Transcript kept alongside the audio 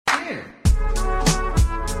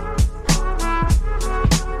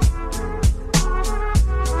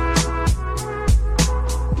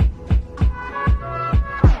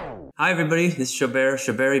Hi, everybody. This is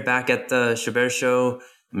Shaberi back at the Shaberi Show.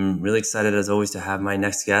 I'm really excited, as always, to have my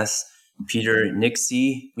next guest, Peter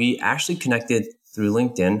Nixey. We actually connected through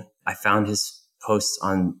LinkedIn. I found his posts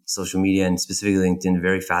on social media and specifically LinkedIn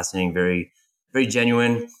very fascinating, very, very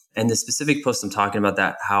genuine. And the specific post I'm talking about,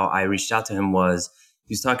 that how I reached out to him, was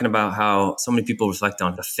he was talking about how so many people reflect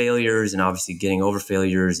on the failures and obviously getting over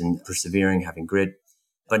failures and persevering, having grit,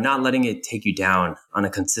 but not letting it take you down on a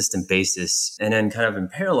consistent basis. And then kind of in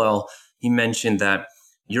parallel, he mentioned that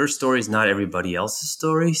your story is not everybody else's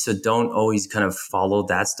story. So don't always kind of follow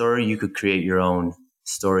that story. You could create your own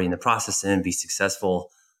story in the process and be successful.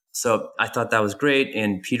 So I thought that was great.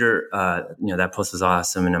 And Peter, that post was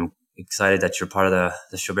awesome. And I'm excited that you're part of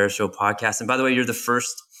the Shaberi Show podcast. And by the way, you're the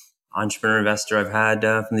first entrepreneur investor I've had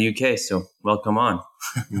from the UK. So welcome on.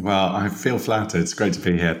 Well, I feel flattered. It's great to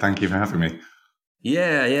be here. Thank you for having me.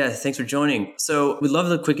 Yeah. Thanks for joining. So we'd love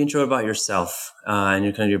a quick intro about yourself and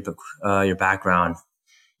your background.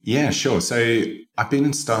 Yeah, sure. So I've been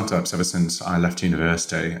in startups ever since I left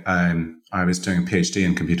university. I was doing a PhD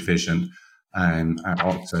in computer vision at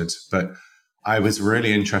Oxford, but I was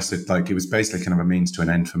really interested. Like, it was basically kind of a means to an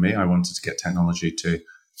end for me. I wanted to get technology to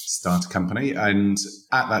start a company, and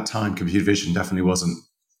at that time, computer vision definitely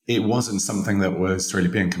wasn't something that was really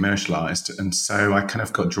being commercialized. And so I kind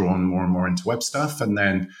of got drawn more and more into web stuff. And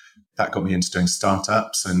then that got me into doing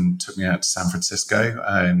startups and took me out to San Francisco.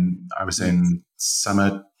 I was in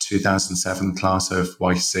summer 2007 class of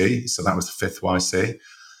YC. So that was the fifth YC.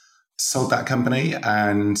 Sold that company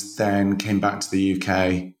and then came back to the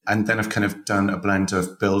UK. And then I've kind of done a blend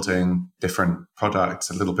of building different products,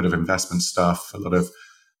 a little bit of investment stuff, a lot of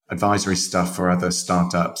advisory stuff for other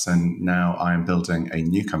startups. And now I am building a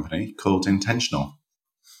new company called Intentional.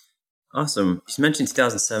 Awesome. You mentioned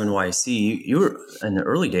 2007 YC. You were in the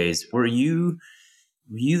early days. Were you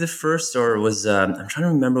the first, or was, I'm trying to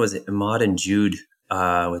remember, was it Ahmad and Jude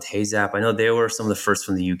with HeyZap? I know they were some of the first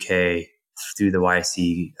from the UK through the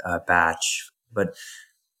YC batch, but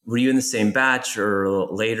were you in the same batch or a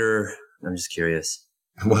little later? I'm just curious.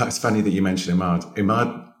 Well, it's funny that you mentioned Ahmad.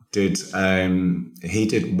 Ahmad did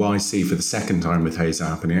YC for the second time with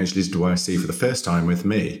HeyZap, and he actually did YC for the first time with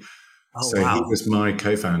me. Oh, so wow. He was my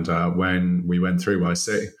co-founder when we went through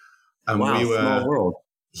YC. And wow, we were, small world.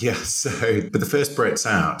 Yeah, but the first Brits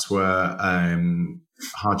out were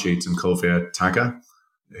Harjeet and Kulvir Tagger,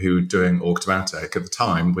 who were doing Automatic at the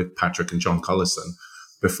time with Patrick and John Collison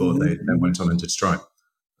before they then went on and did Stripe.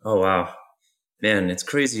 Oh, wow. Man, it's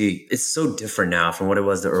crazy. It's so different now from what it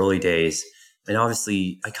was the early days. And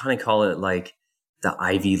obviously, I kind of call it like the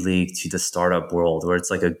Ivy League to the startup world, where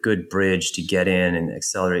it's like a good bridge to get in and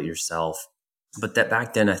accelerate yourself. But that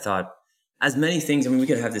back then, I thought, as many things, I mean, we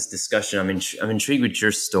could have this discussion. I'm intrigued with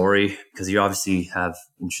your story because you obviously have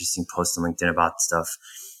interesting posts on LinkedIn about stuff.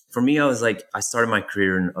 For me, I started my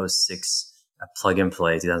career in 2006 at Plug and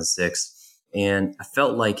Play, 2006. And I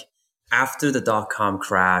felt like after the dot-com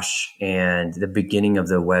crash and the beginning of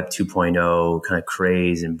the Web 2.0 kind of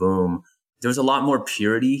craze and boom, there was a lot more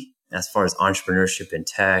purity as far as entrepreneurship and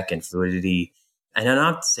tech and fluidity. And I'm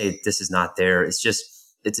not to say this is not there. It's just,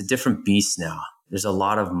 it's a different beast now. There's a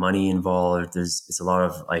lot of money involved. It's a lot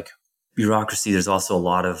of like bureaucracy. There's also a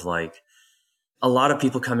lot of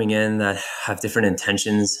people coming in that have different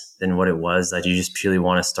intentions than what it was, that you just purely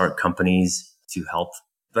want to start companies to help.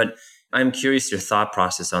 But I'm curious your thought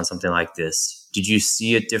process on something like this. Did you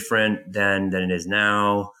see it different than it is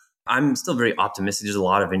now? I'm still very optimistic. There's a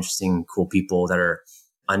lot of interesting, cool people that are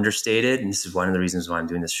understated. And this is one of the reasons why I'm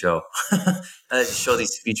doing this show.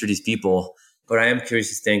 Feature these people. But I am curious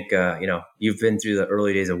to think, you've been through the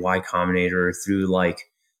early days of Y Combinator, through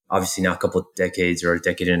like, obviously now a couple of decades or a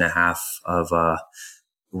decade and a half of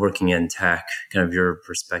working in tech, kind of your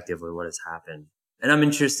perspective of what has happened. And I'm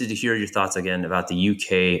interested to hear your thoughts again about the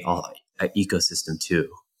UK ecosystem too.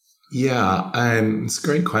 Yeah, it's a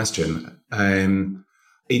great question.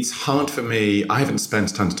 It's hard for me. I haven't spent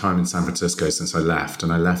a ton of time in San Francisco since I left,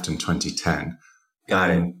 and I left in 2010. Got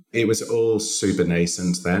it. It was all super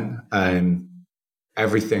nascent then.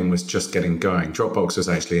 Everything was just getting going. Dropbox was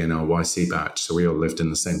actually in our YC batch, so we all lived in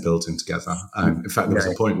the same building together. In fact, there was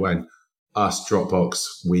a point when us,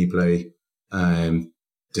 Dropbox, Weebly,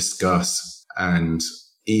 Discuss, and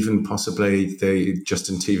even possibly the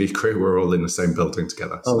Justin TV crew were all in the same building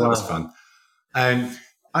together. So that was fun.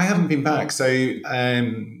 I haven't been back. So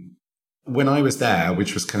when I was there,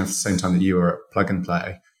 which was kind of the same time that you were at Plug and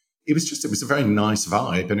Play, it was a very nice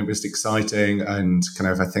vibe, and it was exciting, and kind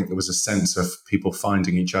of, I think there was a sense of people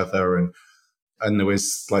finding each other, and there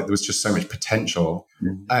was just so much potential.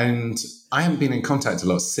 Mhm. And I haven't been in contact a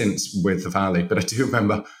lot since with the Valley, but I do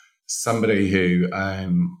remember somebody who,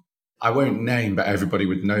 I won't name, but everybody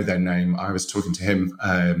would know their name. I was talking to him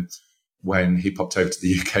when he popped over to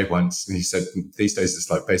the UK once, and he said, these days it's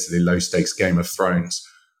like basically low stakes Game of Thrones.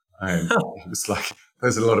 It was like,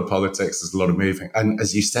 there's a lot of politics, there's a lot of moving. And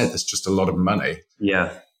as you said, there's just a lot of money.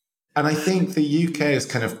 Yeah. And I think the UK has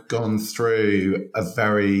kind of gone through a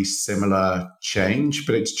very similar change,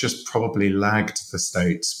 but it's just probably lagged the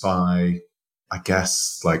States by, I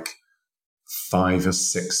guess, like 5 or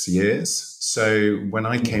 6 years. So when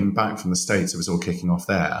I came back from the States, it was all kicking off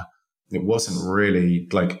there. It wasn't really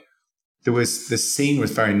like, the scene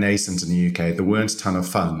was very nascent in the UK. There weren't a ton of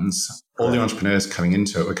funds. All the entrepreneurs coming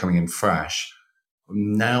into it were coming in fresh.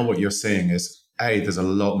 Now what you're seeing is, A, there's a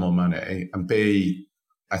lot more money, and B,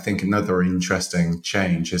 I think another interesting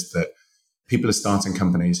change is that people are starting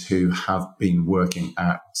companies who have been working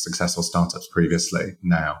at successful startups previously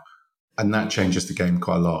now. And that changes the game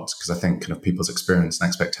quite a lot, because I think kind of people's experience and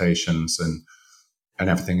expectations and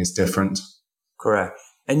everything is different. Correct.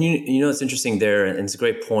 And you know, it's interesting there, and it's a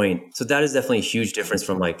great point. So that is definitely a huge difference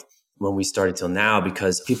from like when we started till now,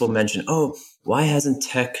 because people mention, oh, why hasn't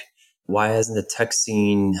the tech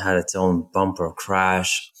scene had its own bump or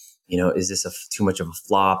crash? You know, is this too much of a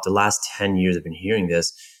flop? The last 10 years I've been hearing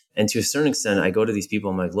this. And to a certain extent, I go to these people,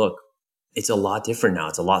 I'm like, look, it's a lot different now.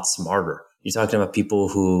 It's a lot smarter. You're talking about people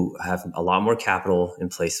who have a lot more capital in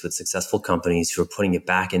place with successful companies who are putting it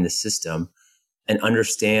back in the system and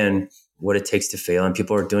understand what it takes to fail. And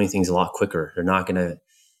people are doing things a lot quicker. They're not going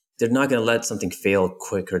to let something fail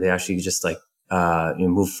quicker. They actually just like,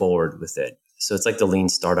 move forward with it. So it's like the lean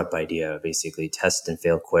startup idea, basically test and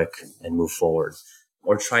fail quick and move forward,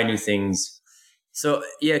 or try new things. So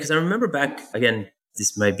yeah, because I remember back again,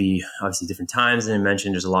 this might be obviously different times. And I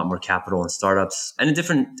mentioned there's a lot more capital in startups and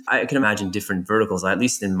I can imagine different verticals, at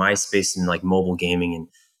least in my space in like mobile gaming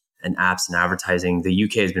and apps and advertising. The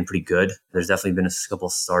UK has been pretty good. There's definitely been a couple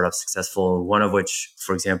of startups successful. One of which,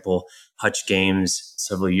 for example, Hutch Games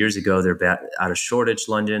several years ago, they're out of Shoreditch,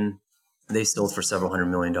 London. They sold for several $100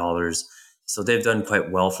 million. So they've done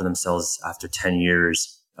quite well for themselves after 10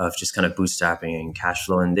 years of just kind of bootstrapping and cash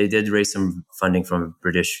flow. And they did raise some funding from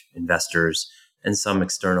British investors and some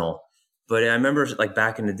external. But I remember like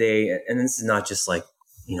back in the day, and this is not just like,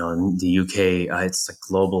 you know, in the UK, it's like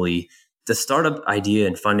globally, the startup idea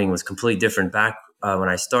and funding was completely different. Back when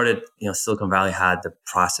I started, you know, Silicon Valley had the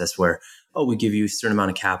process where, oh, we give you a certain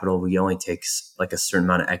amount of capital. We only take like a certain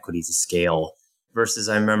amount of equity to scale. Versus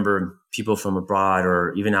I remember people from abroad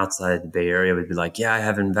or even outside the Bay Area would be like, yeah, I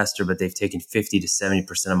have an investor, but they've taken 50 to 70%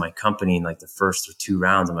 of my company in like the first or 2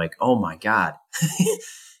 rounds. I'm like, oh my God.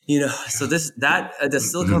 You know, so the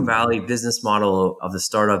Silicon Valley business model of the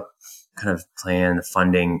startup kind of plan, the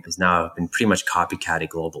funding has now been pretty much copycatted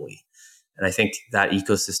globally. And I think that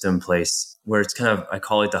ecosystem place where it's kind of, I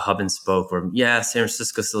call it the hub and spoke, where yeah, San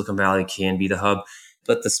Francisco, Silicon Valley can be the hub,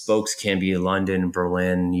 but the spokes can be London,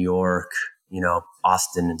 Berlin, New York, you know,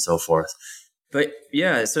 Austin and so forth. But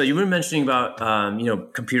yeah, so you were mentioning about, you know,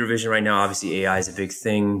 computer vision right now. Obviously AI is a big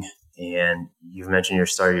thing, and you've mentioned your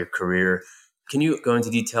start of your career. Can you go into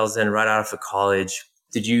details then right out of college?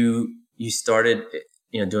 Did you started,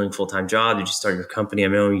 you know, doing a full-time job? Did you start your company? I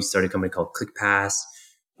know you started a company called ClickPass.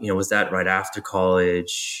 You know, was that right after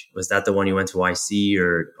college? Was that the one you went to YC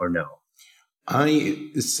or no? So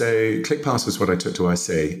ClickPass was what I took to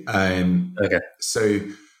IC. Okay. So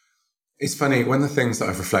it's funny. One of the things that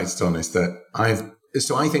I've reflected on is that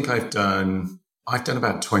I think I've done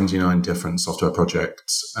about 29 different software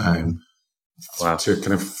projects. Wow. To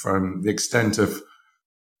kind of from the extent of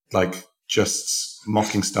like just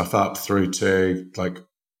mocking stuff up through to like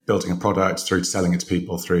building a product, through to selling it to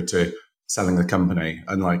people, through to selling the company.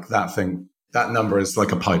 And like that number is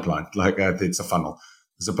like a pipeline, like it's a funnel.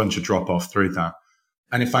 There's a bunch of drop off through that.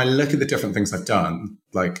 And if I look at the different things I've done,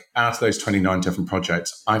 like out of those 29 different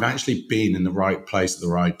projects, I've actually been in the right place at the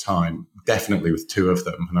right time, definitely with 2 of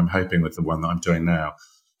them. And I'm hoping with the one that I'm doing now,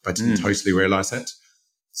 but I didn't totally realize it.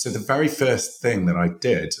 So the very first thing that I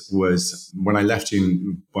did was when I left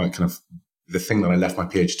the thing that I left my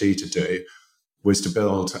PhD to do was to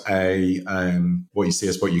build a what you see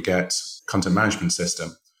is what you get content management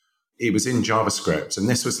system. It was in JavaScript, and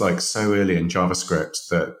this was like so early in JavaScript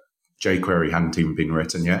that jQuery hadn't even been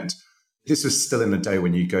written yet. This was still in the day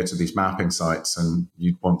when you go to these mapping sites and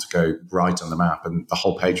you'd want to go right on the map and the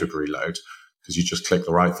whole page would reload because you just click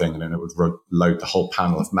the right thing and then it would load the whole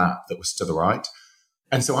panel of map that was to the right.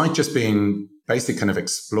 And so I'd just been basically kind of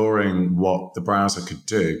exploring what the browser could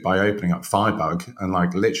do by opening up Firebug. And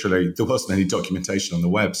like literally, there wasn't any documentation on the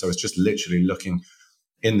web. So I was just literally looking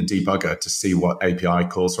in the debugger to see what API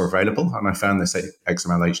calls were available. And I found this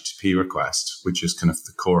XML HTTP request, which is kind of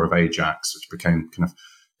the core of Ajax, which became kind of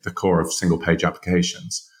the core of single page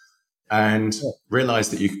applications. And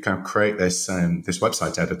realized that you could kind of create this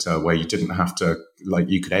website editor where you didn't have to, like,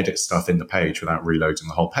 you could edit stuff in the page without reloading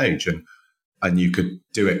the whole page. And you could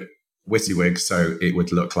do it WYSIWYG so it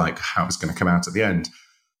would look like how it's going to come out at the end.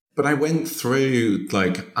 But I went through,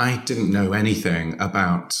 like, I didn't know anything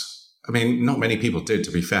about, I mean, not many people did,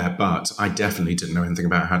 to be fair, but I definitely didn't know anything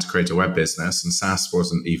about how to create a web business, and SaaS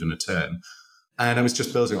wasn't even a term. And I was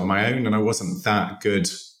just building it on my own, and I wasn't that good.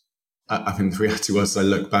 I mean, the reality was, I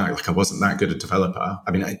look back, like, I wasn't that good a developer.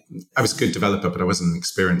 I mean, I was a good developer, but I wasn't an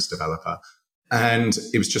experienced developer. And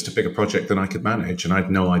it was just a bigger project than I could manage. And I had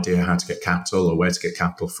no idea how to get capital or where to get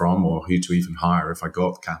capital from or who to even hire if I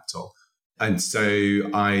got the capital. And so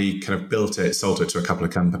I kind of built it, sold it to a couple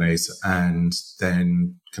of companies, and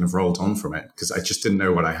then kind of rolled on from it because I just didn't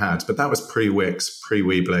know what I had. But that was pre-Wix,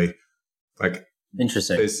 pre-Weebly. Like,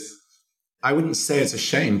 Interesting. I wouldn't say it's a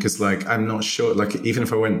shame because, like, I'm not sure. Like, even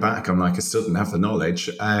if I went back, I'm like, I still didn't have the knowledge.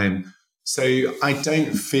 So I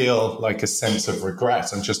don't feel like a sense of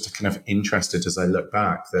regret. I'm just kind of interested as I look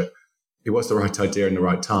back that it was the right idea in the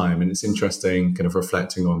right time. And it's interesting kind of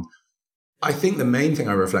reflecting on. I think the main thing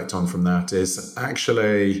I reflect on from that is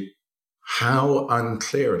actually how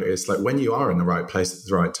unclear it is. Like, when you are in the right place at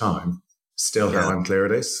the right time, still how unclear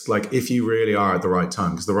it is. Like, if you really are at the right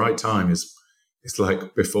time, because the right time is, it's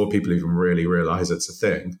like before people even really realize it's a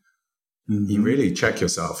thing, you really check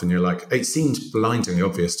yourself and you're like, it seemed blindingly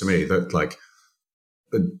obvious to me that like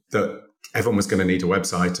that everyone was going to need a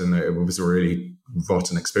website, and it was a really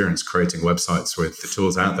rotten experience creating websites with the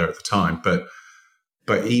tools out there at the time. But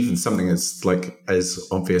even something as like as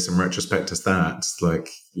obvious in retrospect as that, like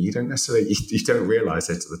you don't necessarily, you don't realize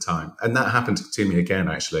it at the time. And that happened to me again,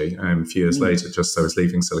 actually, a few years later, just as I was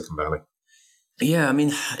leaving Silicon Valley. Yeah, I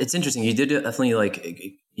mean, it's interesting. You did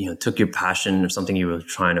definitely took your passion or something you were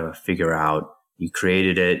trying to figure out. You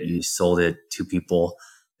created it, you sold it to people,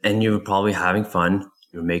 and you were probably having fun.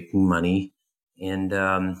 You were making money. And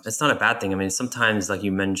that's not a bad thing. I mean, sometimes, like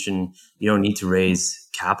you mentioned, you don't need to raise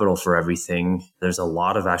capital for everything. There's a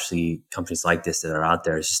lot of actually companies like this that are out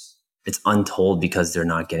there. It's untold because they're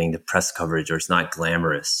not getting the press coverage, or it's not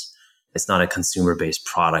glamorous. It's not a consumer-based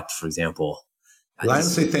product, for example. Well, I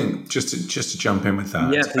honestly think, just to jump in with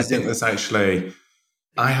that, I think there's actually,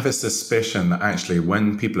 I have a suspicion that actually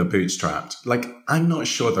when people are bootstrapped, like, I'm not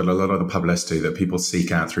sure that a lot of the publicity that people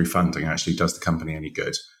seek out through funding actually does the company any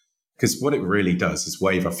good. Because what it really does is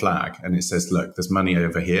wave a flag and it says, look, there's money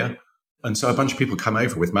over here. And so a bunch of people come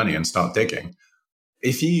over with money and start digging.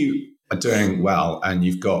 If you are doing well and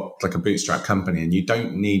you've got like a bootstrap company and you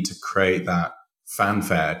don't need to create that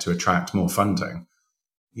fanfare to attract more funding,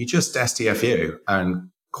 you just STFU and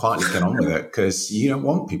quietly get on with it, because you don't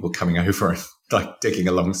want people coming over and like digging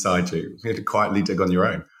alongside you. You need to quietly dig on your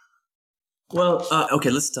own. Well, okay,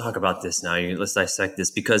 let's talk about this now. Let's dissect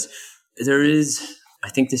this, because there is, I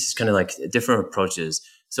think this is kind of like different approaches.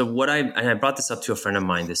 So I brought this up to a friend of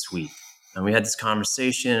mine this week, and we had this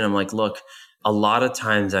conversation. And I'm like, look, a lot of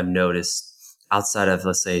times I've noticed outside of,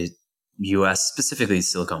 let's say, US, specifically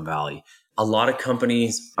Silicon Valley, a lot of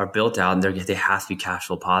companies are built out and they have to be cash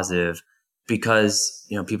flow positive because,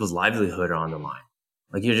 people's livelihood are on the line.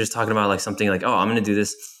 Like, you're just talking about like something like, oh, I'm going to do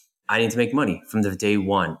this. I need to make money from the day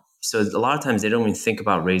one. So a lot of times they don't even think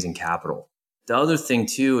about raising capital. The other thing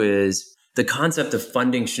too is the concept of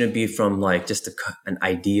funding shouldn't be from like just an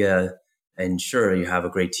idea. And sure, you have a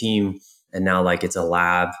great team and now like it's a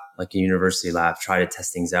lab, like a university lab, try to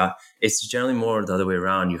test things out. It's generally more the other way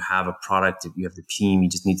around. You have a product, you have the team, you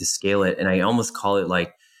just need to scale it. And I almost call it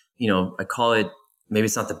like, I call it, maybe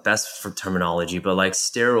it's not the best for terminology, but like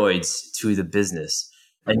steroids to the business.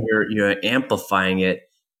 And you're amplifying it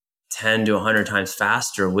 10 to 100 times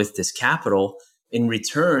faster with this capital. In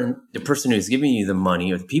return, the person who's giving you the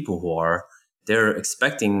money, or the people who are, they're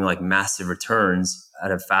expecting like massive returns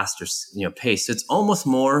at a faster, pace. So it's almost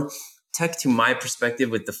more tech, to my perspective,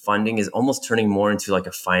 with the funding, is almost turning more into like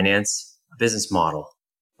a finance business model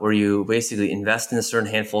where you basically invest in a certain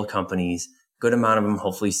handful of companies, good amount of them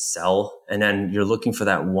hopefully sell. And then you're looking for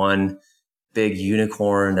that one big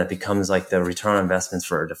unicorn that becomes like the return on investments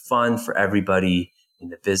for the fund, for everybody in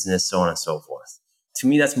the business, so on and so forth. To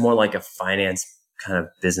me, that's more like a finance kind of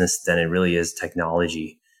business than it really is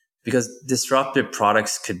technology, because disruptive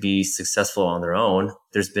products could be successful on their own.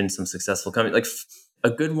 There's been some successful companies, like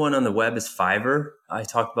a good one on the web is Fiverr. I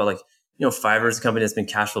talked about like, Fiverr is a company that's been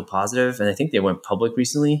cash flow positive, and I think they went public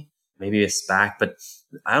recently, maybe a SPAC, but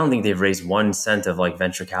I don't think they've raised 1 cent of like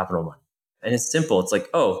venture capital money. And it's simple. It's like,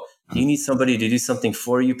 oh, you need somebody to do something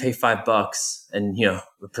for you, pay $5, and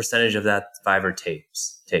the percentage of that Fiverr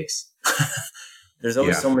takes. There's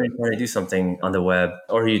always Yeah. somebody trying to do something on the web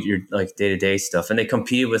or your like day-to-day stuff, and they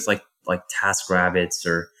compete with like TaskRabbits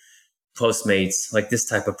or Postmates, like this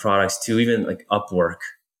type of products too, even like Upwork.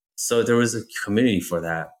 So there was a community for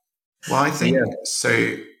that. Well, I think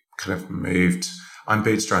so. Kind of moved. I'm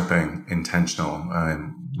bootstrapping Intentional,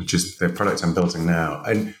 which is the product I'm building now.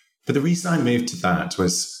 But the reason I moved to that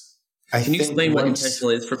was, Can you explain what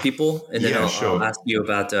Intentional is for people, and then I'll ask you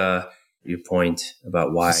about your point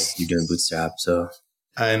about why you're doing Bootstrap. So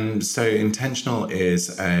Intentional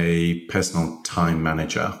is a personal time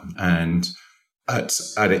manager, and at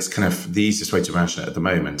its kind of the easiest way to imagine it at the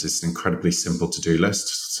moment is an incredibly simple to-do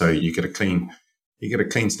list. So you get a clean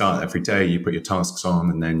start every day. You put your tasks on,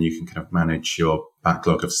 and then you can kind of manage your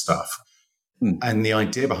backlog of stuff. And the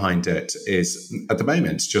idea behind it is, at the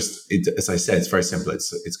moment, as I said, it's very simple.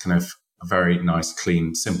 It's kind of a very nice,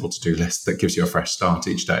 clean, simple to-do list that gives you a fresh start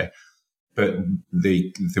each day. But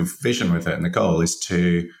the vision with it and the goal is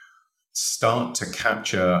to start to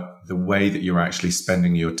capture the way that you're actually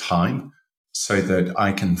spending your time, so that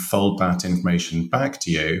I can fold that information back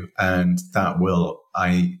to you, and that will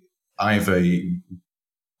I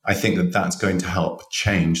think that that's going to help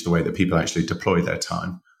change the way that people actually deploy their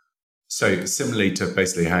time. So similarly to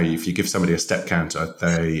basically how if you give somebody a step counter,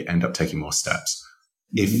 they end up taking more steps.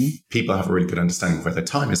 If people have a really good understanding of where their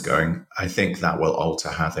time is going, I think that will alter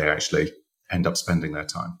how they actually end up spending their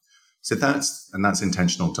time. So that's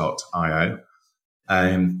intentional.io.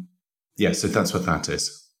 So that's what that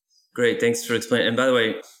is. Great. Thanks for explaining. And by the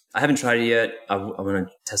way, I haven't tried it yet. I want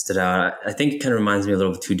to test it out. I think it kind of reminds me a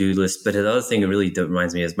little of a to-do list. But the other thing it really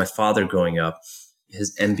reminds me is my father growing up,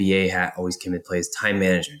 his MBA hat always came into play as time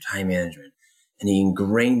management. And he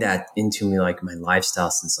ingrained that into me, like my lifestyle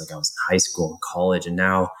since like I was in high school and college. And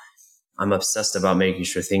now I'm obsessed about making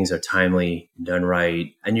sure things are timely, done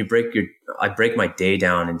right. And I break my day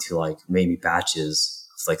down into like maybe batches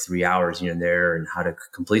of like 3 hours here and there, and how to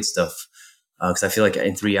complete stuff. Because I feel like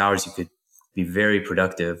in 3 hours, you could be very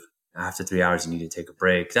productive. After 3 hours, you need to take a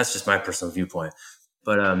break. That's just my personal viewpoint.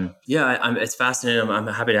 But it's fascinating. I'm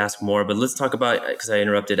happy to ask more. But let's talk about, because I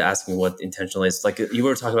interrupted asking what Intentional is. Like you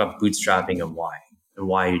were talking about bootstrapping and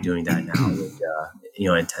why you're doing that now with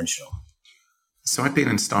Intentional. So I've been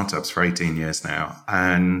in startups for 18 years now.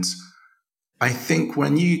 And I think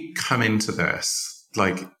when you come into this,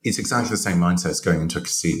 like it's exactly the same mindset as going into a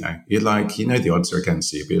casino. You're like, the odds are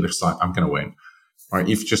against you, but you're just like, I'm going to win. Right?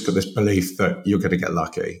 You've just got this belief that you're going to get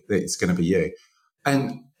lucky, that it's going to be you.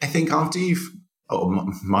 And I think after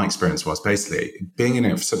my experience was basically being in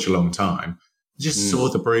it for such a long time, just saw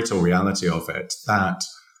the brutal reality of it, that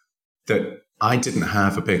I didn't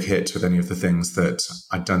have a big hit with any of the things that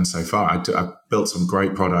I'd done so far. I built some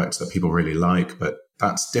great products that people really like, but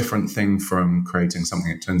that's a different thing from creating something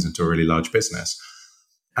that turns into a really large business.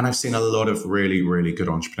 And I've seen a lot of really, really good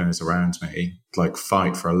entrepreneurs around me, like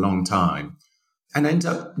fight for a long time and end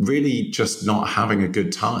up really just not having a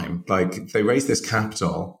good time. Like they raise this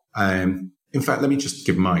capital. In fact, let me just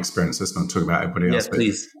give my experience. Let's not talk about everybody else. Yes,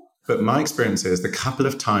 please. But my experience is the couple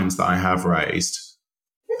of times that I have raised,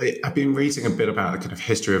 I've been reading a bit about the kind of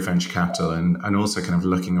history of venture capital and also kind of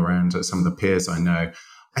looking around at some of the peers I know.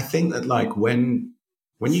 I think that like when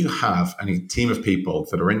you have a team of people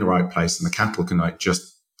that are in the right place and the capital can like just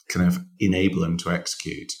kind of enable them to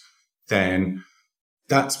execute, then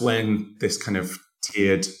that's when this kind of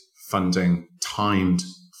tiered funding, timed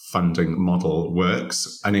funding model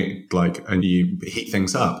works, and you heat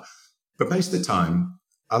things up. But most of the time,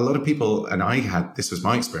 a lot of people, and this was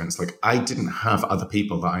my experience, like I didn't have other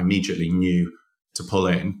people that I immediately knew to pull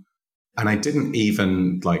in. And I didn't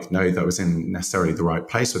even like know that I was in necessarily the right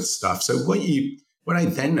place with stuff. So what I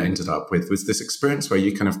then ended up with was this experience where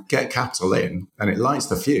you kind of get capital in and it lights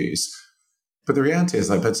the fuse. But the reality is,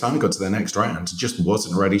 like, by the time I got to the next round, I just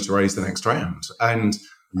wasn't ready to raise the next round. And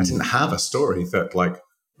I didn't have a story that like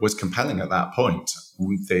was compelling at that point.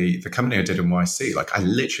 The company I did in YC, like I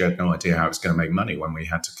literally had no idea how I was going to make money when we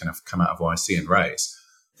had to kind of come out of YC and raise.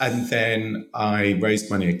 And then I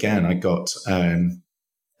raised money again. I got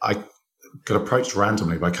approached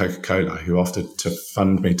randomly by Coca-Cola, who offered to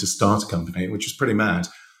fund me to start a company, which was pretty mad.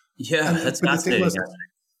 Yeah, that's fascinating.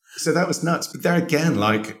 So that was nuts. But there again,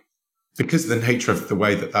 like, because of the nature of the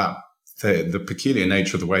way the peculiar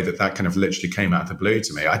nature of the way that kind of literally came out of the blue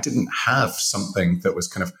to me, I didn't have something that was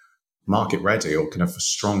kind of market ready or kind of a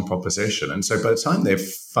strong proposition. And so by the time they're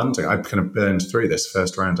funding, I kind of burned through this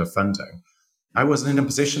first round of funding. I wasn't in a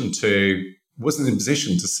position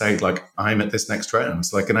to say like, I'm at this next round.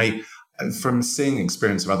 Like, and from seeing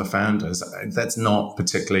experience of other founders, that's not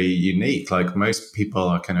particularly unique. Like most people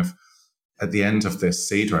are kind of at the end of this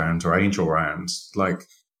seed round or angel round, like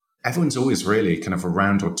everyone's always really kind of a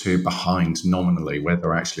round or two behind nominally where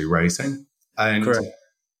they're actually raising. And Correct.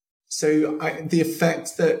 so the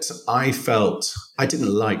effect that I felt, I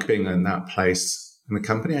didn't like being in that place in the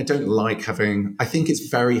company. I don't like I think it's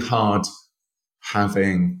very hard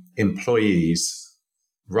having employees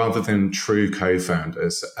rather than true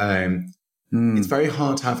co-founders. It's very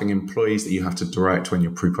hard having employees that you have to direct when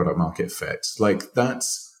you're pre-product market fit. Like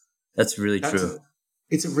that's really true.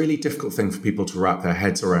 It's a really difficult thing for people to wrap their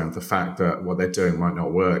heads around, the fact that what they're doing might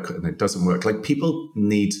not work and it doesn't work. Like people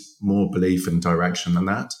need more belief and direction than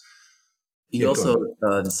that. You also,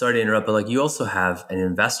 sorry to interrupt, but like you also have an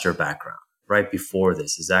investor background right before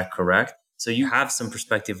this. Is that correct? So you have some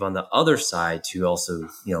perspective on the other side to also,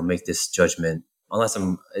 make this judgment.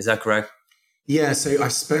 Is that correct? Yeah. So I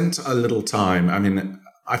spent a little time. I mean,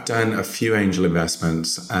 I've done a few angel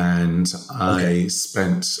investments, and I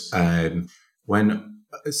spent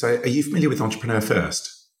So are you familiar with Entrepreneur First?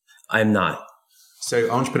 I'm not.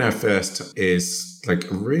 So Entrepreneur First is like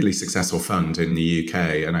a really successful fund in the UK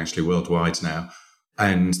and actually worldwide now.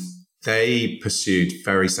 And they pursued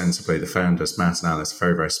very sensibly the founders, Matt and Alice,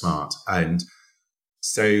 very, very smart. And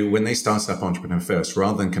so when they started up Entrepreneur First,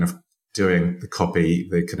 rather than kind of doing the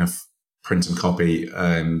kind of print and copy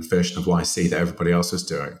version of YC that everybody else was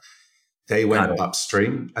doing, they went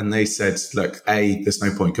upstream and they said, look, A, there's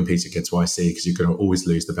no point competing against YC because you're going to always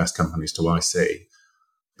lose the best companies to YC.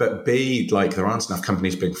 But B, like there aren't enough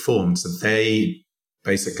companies being formed. So they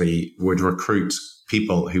basically would recruit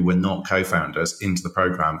people who were not co-founders into the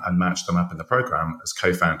program and match them up in the program as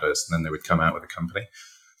co-founders. And then they would come out with a company.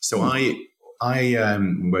 So I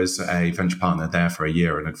was a venture partner there for a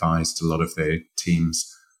year and advised a lot of the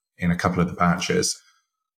teams in a couple of the batches.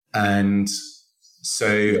 And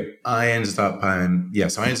so I ended up,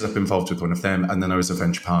 involved with one of them. And then I was a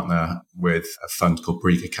venture partner with a fund called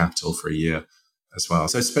Briga Capital for a year as well.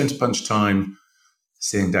 So I spent a bunch of time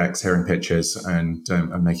seeing decks, hearing pitches, and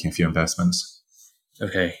making a few investments.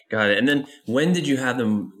 Okay, got it. And then when did you have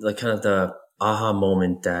them, like kind of the aha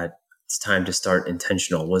moment that it's time to start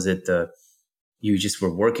intentional? Was it you just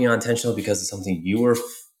were working on intentional because it's something you were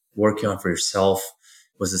working on for yourself?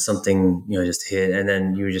 Was it something, just hit and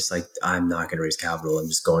then you were just like, I'm not going to raise capital. I'm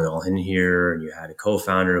just going all in here. And you had a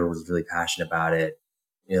co-founder who was really passionate about it.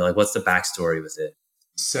 What's the backstory with it?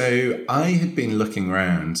 So I had been looking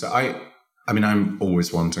around. So I'm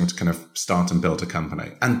always wanting to kind of start and build a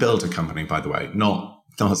company, by the way, not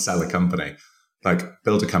sell a company, like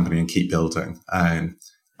build a company and keep building. And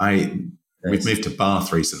we've moved to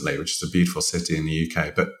Bath recently, which is a beautiful city in the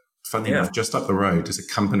UK. But funny enough, just up the road is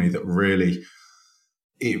a company that really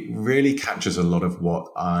captures a lot of what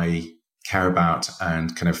I care about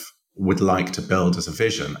and kind of would like to build as a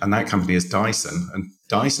vision. And that company is Dyson. And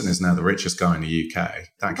Dyson is now the richest guy in the UK.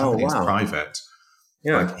 That company is private.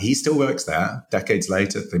 Yeah. Like he still works there decades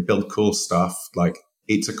later. They build cool stuff. Like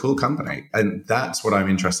it's a cool company. And that's what I'm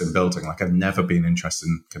interested in building. Like I've never been interested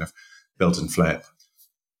in kind of build and flip.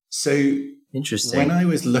 So interesting. When I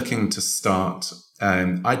was looking to start,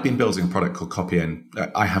 I'd been building a product called Copyin.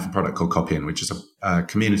 I have a product called Copyin, which is a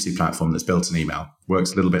community platform that's built in email.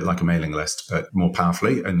 Works a little bit like a mailing list, but more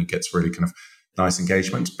powerfully, and it gets really kind of nice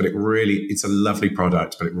engagement. But it's a lovely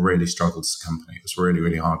product, but it really struggled as a company. It was really,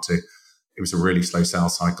 really hard it was a really slow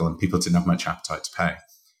sales cycle and people didn't have much appetite to pay.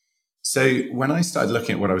 So when I started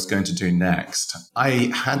looking at what I was going to do next,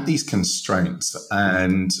 I had these constraints,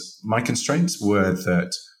 and my constraints were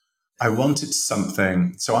that I wanted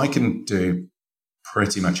something, so I can do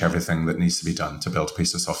pretty much everything that needs to be done to build a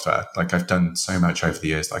piece of software. Like I've done so much over the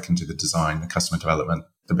years that I can do the design, the customer development,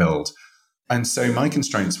 the build. And so my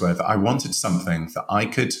constraints were that I wanted something that I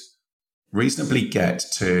could reasonably get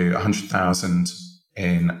to 100,000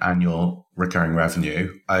 in annual recurring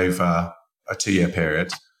revenue over a 2-year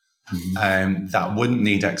period. And that wouldn't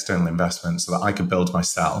need external investment, so that I could build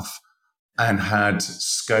myself and had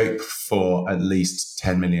scope for at least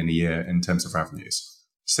 10 million a year in terms of revenues.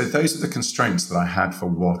 So those are the constraints that I had for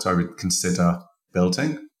what I would consider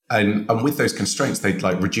building. And with those constraints, they'd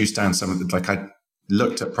like reduce down some of the, like I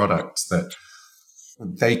looked at products that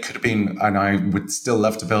they could have been, and I would still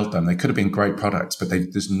love to build them. They could have been great products, but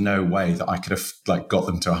there's no way that I could have like got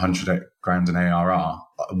them to 100 grand in ARR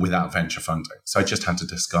without venture funding. So I just had to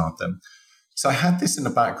discard them. So I had this in the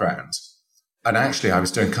background. And actually I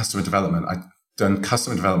was doing customer development. done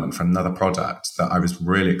customer development for another product that I was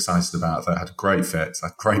really excited about, that had a great fit,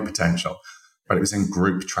 had great potential, but it was in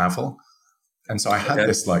group travel. And so I had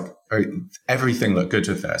this like, everything looked good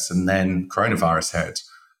with this. And then coronavirus hit.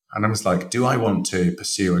 And I was like, do I want to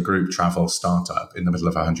pursue a group travel startup in the middle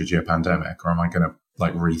of a 100-year pandemic, or am I going to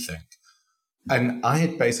like rethink? And I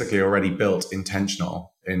had basically already built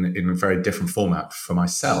Intentional in a very different format for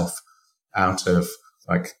myself out of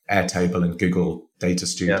like Airtable and Google Data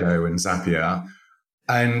Studio and Zapier.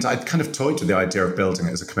 And I'd kind of toyed with the idea of building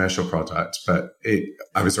it as a commercial product, but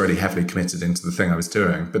I was already heavily committed into the thing I was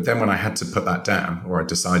doing. But then when I had to put that down, or I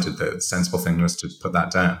decided that the sensible thing was to put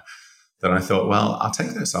that down, then I thought, well, I'll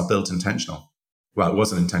take this. I'll build Intentional. Well, it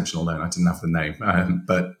wasn't Intentional then. I didn't have the name,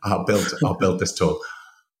 but I'll build this tool.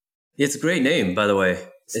 It's a great name, by the way.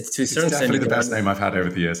 It's to a certain extent definitely the best name I've had over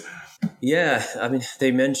the years. Yeah, I mean,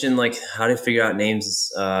 they mentioned like how to figure out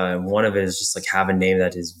names. One of it is just like have a name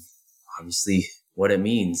that is obviously what it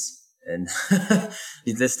means, and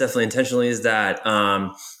this definitely intentionally is that.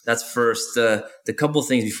 That's first. The couple of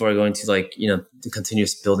things before I go into like the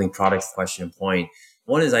continuous building product question and point.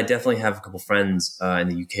 One is I definitely have a couple of friends in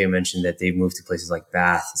the UK who mentioned that they've moved to places like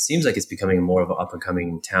Bath. It seems like it's becoming more of an up and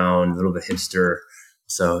coming town, a little bit hipster.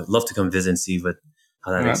 So I'd love to come visit and see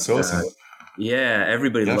how that is. That's awesome. Yeah,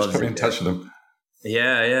 everybody loves it. Put me in touch with them.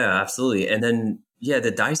 Yeah, absolutely. And then,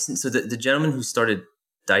 the Dyson. So the gentleman who started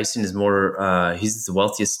Dyson is more, he's the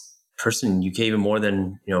wealthiest person in UK, even more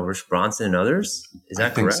than, Rich Bronson and others. Is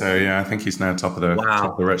that correct? I think so, yeah. I think he's now top of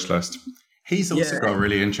the rich list. He's also got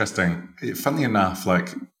really interesting, funnily enough, like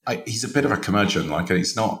he's a bit of a curmudgeon. Like I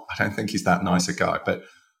don't think he's that nice a guy, but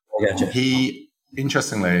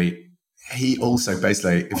interestingly, he also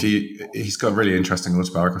basically, he's got a really interesting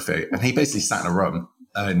autobiography, and he basically sat in a room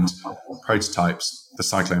and prototypes the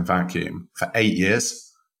cyclone vacuum for 8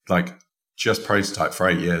 years, like just prototype for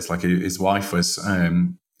 8 years. Like his wife was,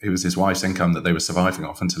 it was his wife's income that they were surviving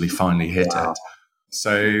off until he finally hit it.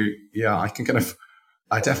 So yeah,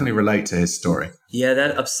 I definitely relate to his story. Yeah,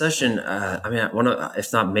 that obsession. One of,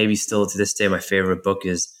 if not maybe still to this day, my favorite book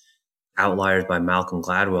is Outliers by Malcolm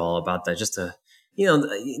Gladwell, about that. Just the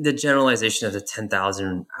generalization of the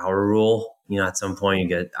 10,000 hour rule. At some point you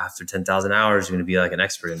get after 10,000 hours, you're going to be like an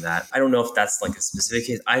expert in that. I don't know if that's like a specific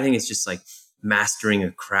case. I think it's just like mastering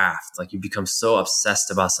a craft. Like you become so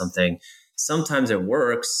obsessed about something. Sometimes it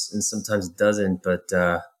works and sometimes it doesn't. But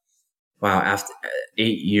after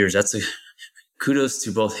 8 years, that's kudos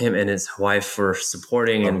to both him and his wife for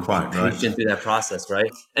supporting and patient through that process,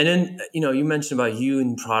 right? And then, you mentioned about you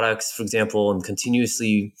and products, for example, and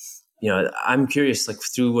continuously, I'm curious, like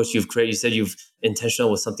through what you've created, you said you've intentional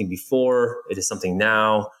with something before, it is something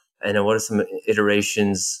now. And then what are some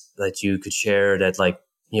iterations that you could share that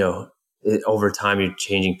over time you're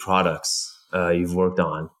changing products you've worked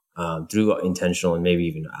on through intentional and maybe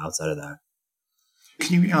even outside of that?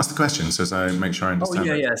 Can you ask the question so as I make sure I understand?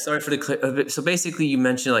 Oh, yeah. Sorry for the so basically you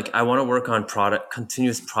mentioned like I want to work on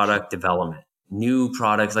continuous product development, new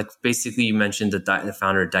products. Like basically you mentioned the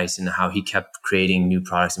founder of Dyson, how he kept creating new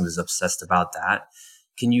products and was obsessed about that.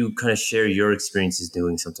 Can you kind of share your experiences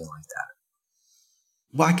doing something like that?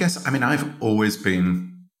 Well, I guess, I've always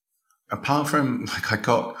been, apart from like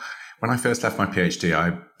when I first left my PhD,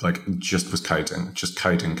 I just was coding.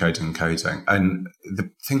 And the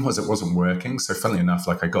thing was, it wasn't working. So funnily enough,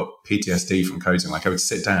 like I got PTSD from coding. Like I would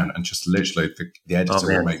sit down and just literally the editor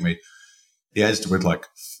would like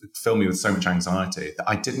fill me with so much anxiety that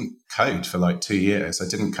I didn't code for like 2 years. I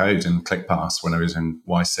didn't code in ClickPass when I was in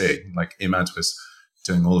YC. Like Imad was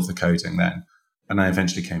doing all of the coding then. And I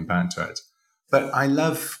eventually came back to it. But I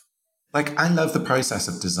love the process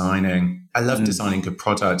of designing. I love designing good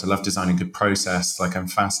product. I love designing good process. Like I'm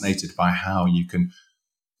fascinated by how you can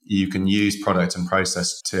use product and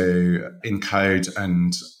process to encode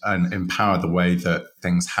and empower the way that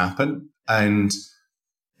things happen. And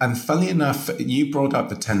funnily enough, you brought up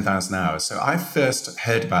the 10,000 hours. So I first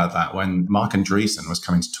heard about that when Mark Andreessen was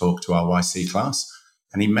coming to talk to our YC class.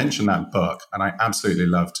 And he mentioned that book. And I absolutely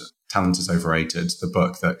loved Talent is Overrated, the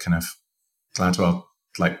book that kind of Gladwell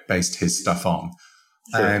based his stuff on.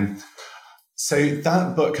 Sure. So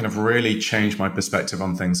that book kind of really changed my perspective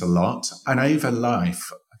on things a lot. And over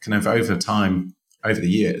life, kind of over time, over the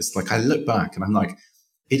years, like I look back and I'm like,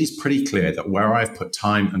 it is pretty clear that where I've put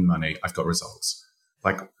time and money, I've got results.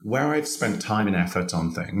 Like where I've spent time and effort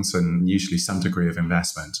on things and usually some degree of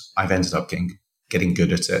investment, I've ended up getting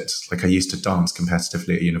good at it. Like I used to dance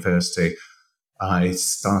competitively at university. I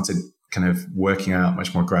started kind of working out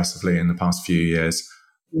much more aggressively in the past few years.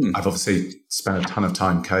 I've obviously spent a ton of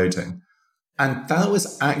time coding. And that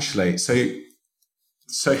was actually, so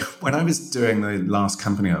So when I was doing the last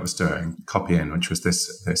company I was doing, Copyin, which was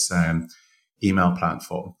this email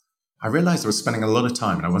platform, I realized I was spending a lot of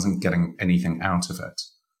time and I wasn't getting anything out of it.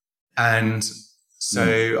 And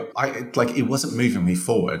so it wasn't moving me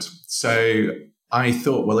forward. So I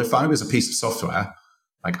thought, well, if I was a piece of software,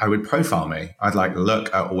 like I would profile me. I'd like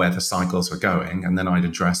look at where the cycles were going, and then I'd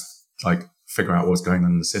figure out what's going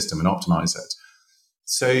on in the system and optimize it.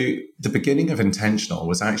 So the beginning of Intentional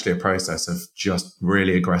was actually a process of just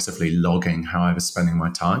really aggressively logging how I was spending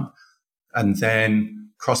my time, and then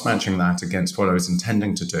cross-matching that against what I was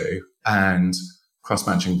intending to do, and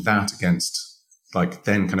cross-matching that against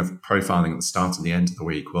then kind of profiling at the start and the end of the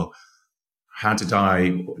week. Well, how did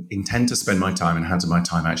I intend to spend my time, and how did my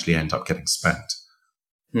time actually end up getting spent?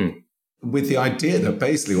 With the idea that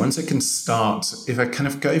basically once I can start, if I kind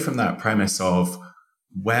of go from that premise of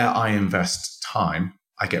where I invest time,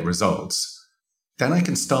 I get results, then I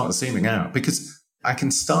can start zooming out, because I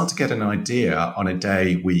can start to get an idea on a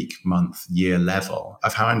day, week, month, year level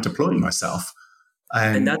of how I'm deploying myself.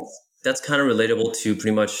 And that's kind of relatable to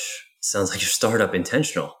pretty much, sounds like your startup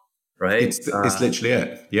Intentional, right? It's literally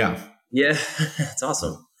it. Yeah. Yeah, that's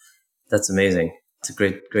awesome. That's amazing. It's a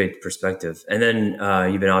great perspective. And then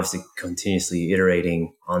you've been obviously continuously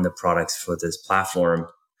iterating on the products for this platform.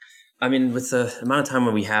 I mean, with the amount of time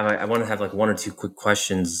that we have, I want to have one or two quick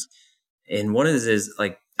questions. And one of these is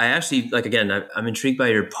I actually, again, I'm intrigued by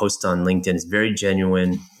your post on LinkedIn. It's very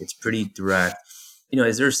genuine. It's pretty direct.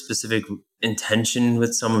 Is there a specific intention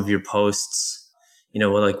with some of your posts?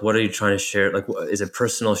 What are you trying to share? Is it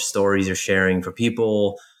personal stories you're sharing for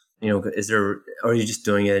people? Or are you just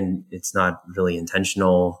doing it and it's not really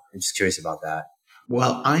intentional? I'm just curious about that.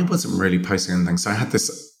 Well, I wasn't really posting anything. So I had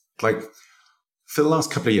this, for the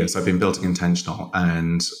last couple of years, I've been building Intentional.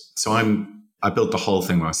 And so I built the whole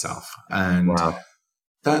thing myself. And wow.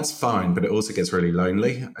 That's fine, but it also gets really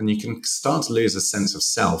lonely. And you can start to lose a sense of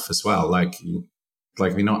self as well.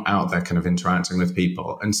 You're not out there kind of interacting with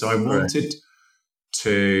people. And so I wanted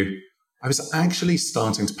I was actually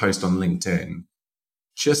starting to post on LinkedIn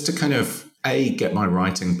just to kind of get my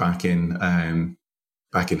writing back in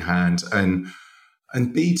hand,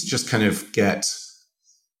 and B, to just kind of get.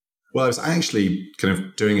 Well, I was actually kind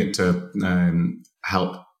of doing it to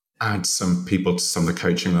help add some people to some of the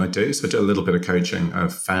coaching that I do. So I do a little bit of coaching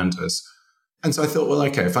of founders, and so I thought, well,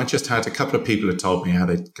 okay, if I just had a couple of people who told me how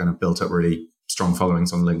they kind of built up really strong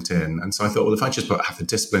followings on LinkedIn, and so I thought, well, if I just have the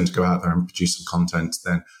discipline to go out there and produce some content,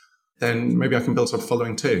 then maybe I can build up a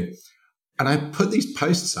following too. And I put these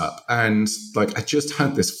posts up, and I just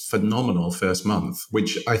had this phenomenal first month,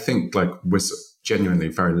 which I think was genuinely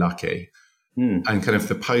very lucky. And kind of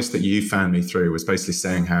the post that you found me through was basically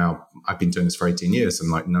saying how I've been doing this for 18 years and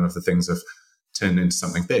none of the things have turned into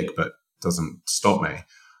something big, but doesn't stop me.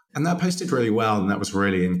 And that posted really well, and that was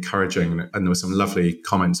really encouraging. And there were some lovely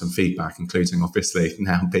comments and feedback, including obviously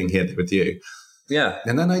now being here with you. Yeah.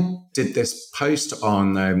 And then I did this post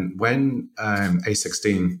on when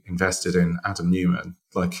A16 invested in Adam Newman.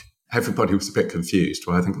 Everybody was a bit confused.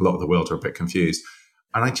 Well, I think a lot of the world are a bit confused.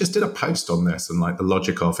 And I just did a post on this and the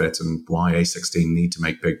logic of it and why A16 need to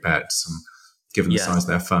make big bets, and given the size of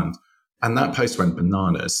their fund. And that post went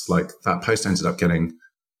bananas. That post ended up getting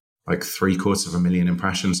 750,000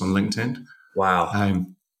 impressions on LinkedIn. Wow.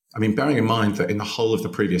 I mean, bearing in mind that in the whole of the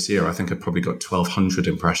previous year, I think I probably got 1,200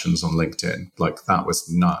 impressions on LinkedIn. That was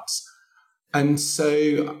nuts. And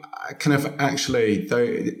so I kind of actually, though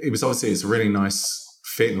it was obviously, it's a really nice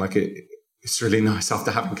feeling. It's really nice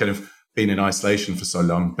after having kind of been in isolation for so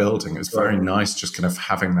long building. It was very nice just kind of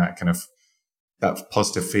having that kind of that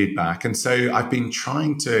positive feedback. And so I've been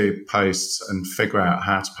trying to post and figure out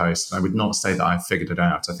how to post. And I would not say that I've figured it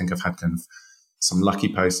out. I think I've had kind of some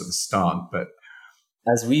lucky posts at the start, but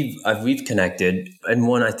as we've connected, and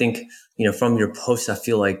one, I think, from your posts, I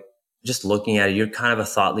feel like just looking at it, you're kind of a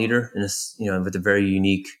thought leader in this, with a very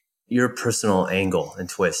unique, your personal angle and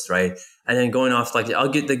twist, right? And then going off, I'll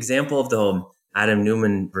get the example of the Adam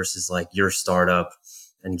Newman versus your startup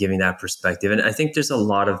and giving that perspective. And I think there's a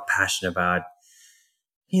lot of passion about,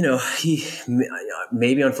 he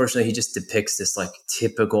maybe unfortunately he just depicts this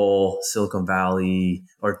typical Silicon Valley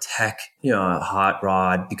or tech, hot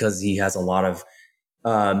rod, because he has a lot of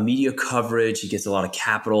media coverage. He gets a lot of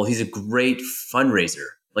capital. He's a great fundraiser.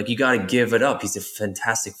 You got to give it up. He's a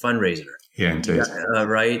fantastic fundraiser. Yeah, indeed.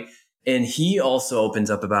 Right. And he also opens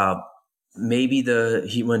up about maybe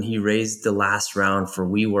when he raised the last round for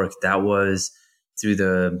WeWork, that was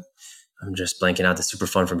through I'm just blanking out, the super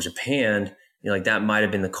fund from Japan. That might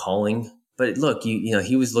have been the calling. But look,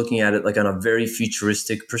 he was looking at it on a very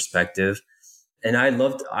futuristic perspective. And I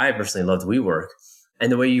personally loved WeWork.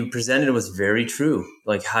 And the way you presented it was very true.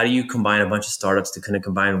 Like, how do you combine a bunch of startups to kind of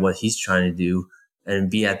combine what he's trying to do and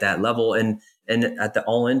be at that level? And at the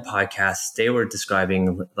All In podcast, they were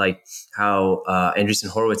describing like how Andreessen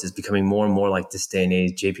Horowitz is becoming more and more like this day and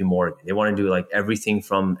age JP Morgan. They want to do like everything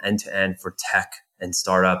from end to end for tech and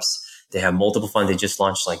startups. They have multiple funds. They just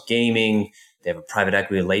launched like gaming. They have a private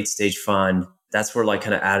equity late stage fund. That's where like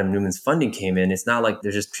kind of Adam Newman's funding came in. It's not like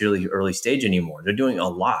they're just purely early stage anymore. They're doing a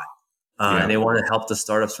lot. And they want to help the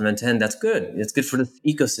startups from end to end. That's good. It's good for the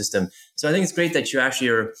ecosystem. So I think it's great that you actually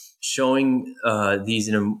are showing these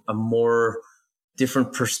in a more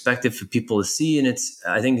different perspective for people to see. And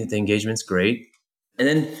I think that the engagement's great. And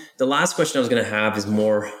then the last question I was going to have is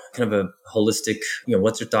more kind of a holistic,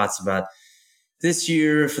 what's your thoughts about this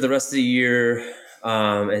year, for the rest of the year,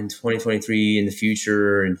 and 2023 in the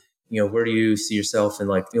future? And, where do you see yourself and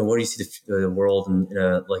like, where do you see the world in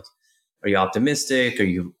a, like, are you optimistic? Are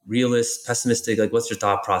you realist, pessimistic? Like, what's your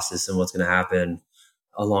thought process and what's going to happen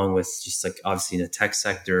along with just like obviously in the tech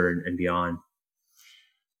sector and beyond?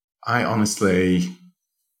 Funnily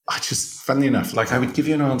enough, like I would give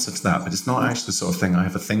you an answer to that, but it's not actually the sort of thing I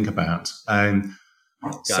ever think about. No,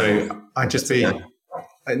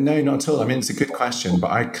 not at all. I mean, it's a good question,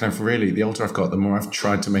 but I kind of really, the older I've got, the more I've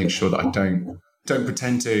tried to make sure that I don't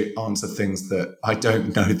pretend to answer things that I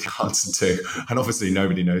don't know the answer to. And obviously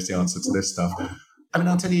nobody knows the answer to this stuff. I mean,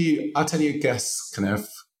 I'll tell you, I guess, kind of,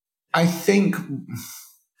 I think.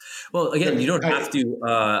 Well, again, you don't have to,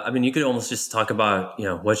 you could almost just talk about,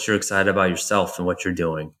 what you're excited about yourself and what you're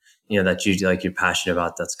doing, that you're passionate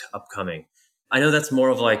about that's upcoming. I know that's more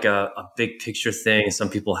of like a big picture thing. Some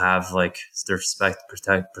people have like their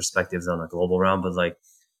perspectives on a global realm, but like,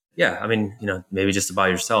 yeah, I mean, maybe just about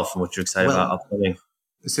yourself and what you're excited about upcoming.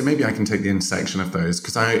 So maybe I can take the intersection of those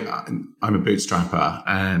because I'm a bootstrapper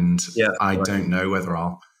and I don't know whether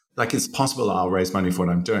it's possible I'll raise money for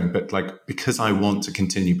what I'm doing, but like, because I want to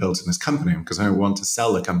continue building this company and because I want to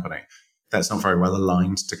sell the company, that's not very well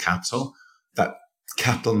aligned to capital. That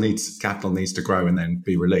capital needs to grow and then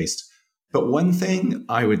be released. But one thing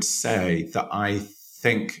I would say that I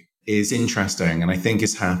think is interesting and I think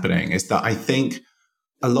is happening is that I think,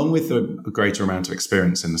 along with a greater amount of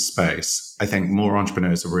experience in the space, I think more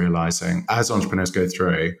entrepreneurs are realizing as entrepreneurs go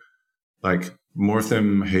through, like more of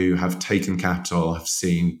them who have taken capital have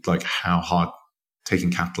seen like how hard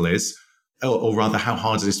taking capital is, or rather how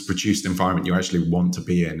hard it is to produce an environment you actually want to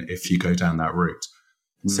be in if you go down that route.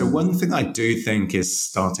 So one thing I do think is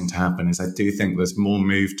starting to happen is I do think there's more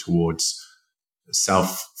move towards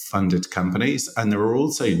self-funded companies. And there are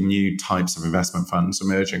also new types of investment funds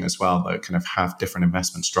emerging as well that kind of have different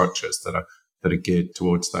investment structures that are geared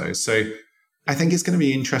towards those. So I think it's going to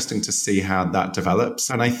be interesting to see how that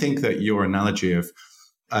develops. And I think that your analogy of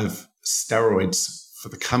steroids for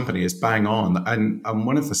the company is bang on. And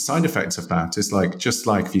one of the side effects of that is like, just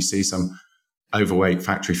like if you see some overweight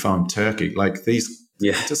factory farmed turkey, like these,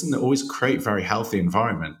 it doesn't always create very healthy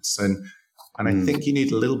environments. And I think you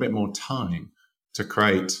need a little bit more time to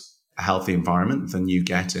create a healthy environment than you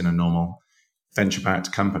get in a normal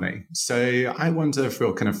venture-backed company. So I wonder if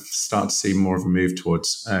we'll kind of start to see more of a move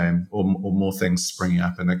towards, or more things springing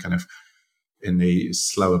up in the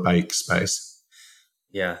slower bake space.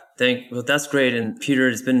 Yeah, well, that's great. And Peter,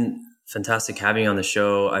 it's been fantastic having you on the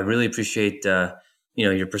show. I really appreciate,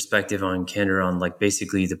 your perspective on Candor, on like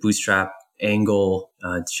basically the bootstrap angle,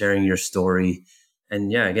 sharing your story.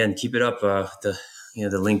 And yeah, again, keep it up. The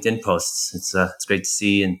LinkedIn posts. It's great to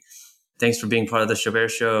see. And thanks for being part of the Chabert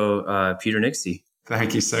Show, Peter Nixey.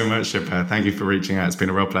 Thank you so much, Chabert. Thank you for reaching out. It's been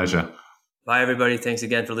a real pleasure. Bye, everybody. Thanks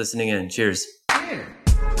again for listening in. Cheers. Yeah.